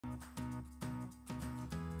Hey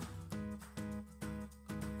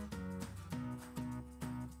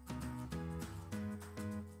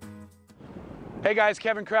guys,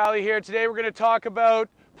 Kevin Crowley here. Today we're going to talk about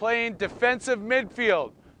playing defensive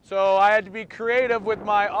midfield. So I had to be creative with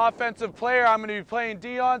my offensive player. I'm going to be playing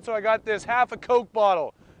Dion, so I got this half a Coke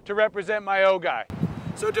bottle to represent my O guy.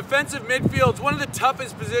 So defensive midfield is one of the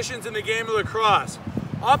toughest positions in the game of lacrosse.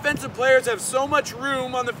 Offensive players have so much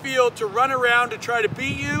room on the field to run around to try to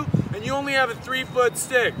beat you, and you only have a 3-foot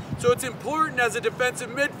stick. So it's important as a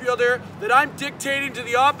defensive midfielder that I'm dictating to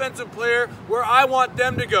the offensive player where I want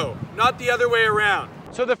them to go, not the other way around.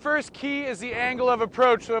 So the first key is the angle of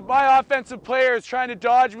approach. So if my offensive player is trying to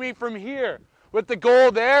dodge me from here with the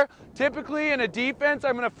goal there, typically in a defense,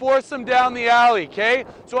 I'm going to force them down the alley, okay?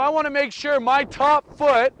 So I want to make sure my top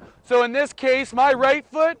foot, so in this case, my right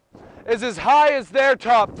foot, is as high as their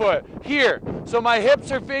top foot, here. So my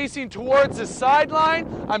hips are facing towards the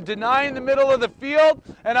sideline, I'm denying the middle of the field,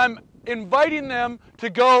 and I'm inviting them to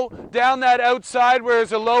go down that outside where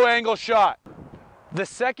it's a low angle shot. The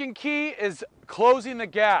second key is closing the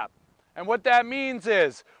gap. And what that means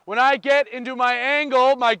is, when I get into my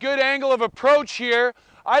angle, my good angle of approach here,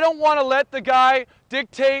 I don't want to let the guy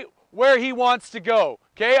dictate where he wants to go.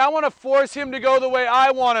 Okay, I want to force him to go the way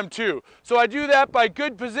I want him to. So I do that by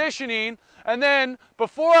good positioning, and then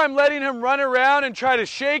before I'm letting him run around and try to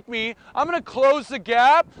shake me, I'm going to close the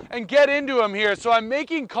gap and get into him here. So I'm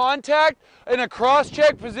making contact in a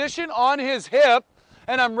cross-check position on his hip,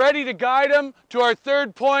 and I'm ready to guide him to our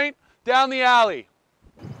third point down the alley.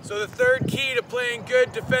 So the third key to playing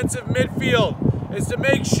good defensive midfield is to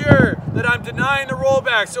make sure that I'm denying the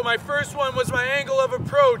rollback. So my first one was my angle of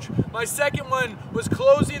approach, my second one was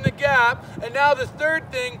closing the gap, and now the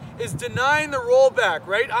third thing is denying the rollback,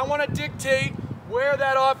 right? I want to dictate where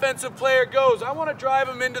that offensive player goes. I want to drive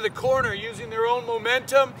them into the corner using their own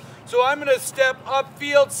momentum. So I'm going to step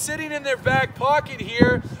upfield, sitting in their back pocket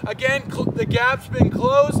here. Again, the gap's been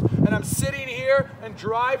closed, and I'm sitting here and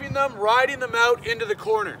driving them, riding them out into the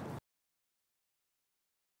corner.